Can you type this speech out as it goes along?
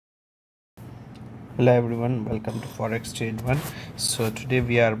Hello everyone, welcome to Forex Trade 1. So today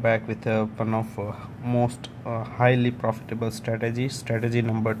we are back with one of most highly profitable strategy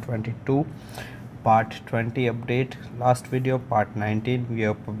number 22, part 20 update. Last video, part 19, we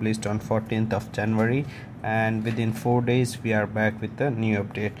have published on 14th of January, and within 4 days we are back with the new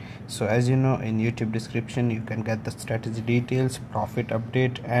update. So as you know, in YouTube description you can get the strategy details, profit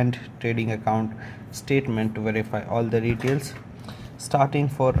update and trading account statement to verify all the details. Starting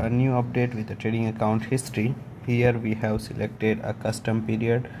for a new update with the trading account history, here we have selected a custom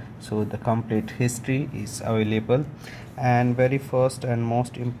period, so the complete history is available. And very first and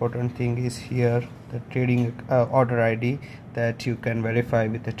most important thing is here the trading order ID, that you can verify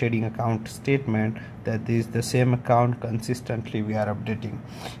with the trading account statement that this is the same account consistently we are updating.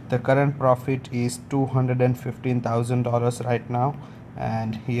 The current profit is $215,000 right now,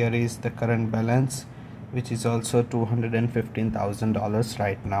 and here is the current balance, which is also $215,000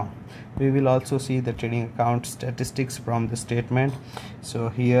 right now. We will also see the trading account statistics from the statement. So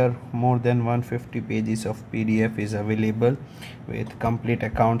here more than 150 pages of PDF is available with complete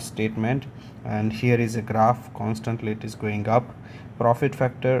account statement, and here is a graph, constantly it is going up. Profit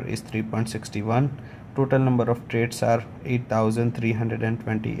factor is 3.61. Total number of trades are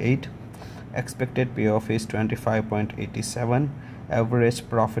 8,328. Expected payoff is 25.87. Average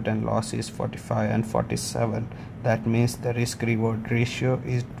profit and loss is 45 and 47. That means the risk reward ratio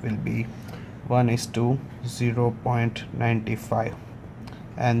will be 1:0.95,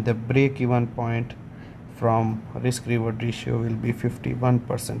 and the break even point from risk reward ratio will be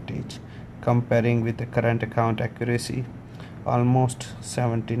 51%. Comparing with the current account accuracy, almost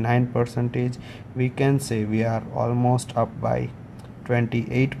 79%, we can say we are almost up by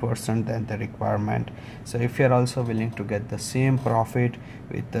 28% than the requirement. So if you are also willing to get the same profit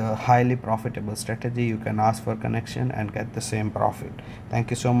with the highly profitable strategy, you can ask for connection and get the same profit. Thank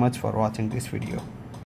you so much for watching this video.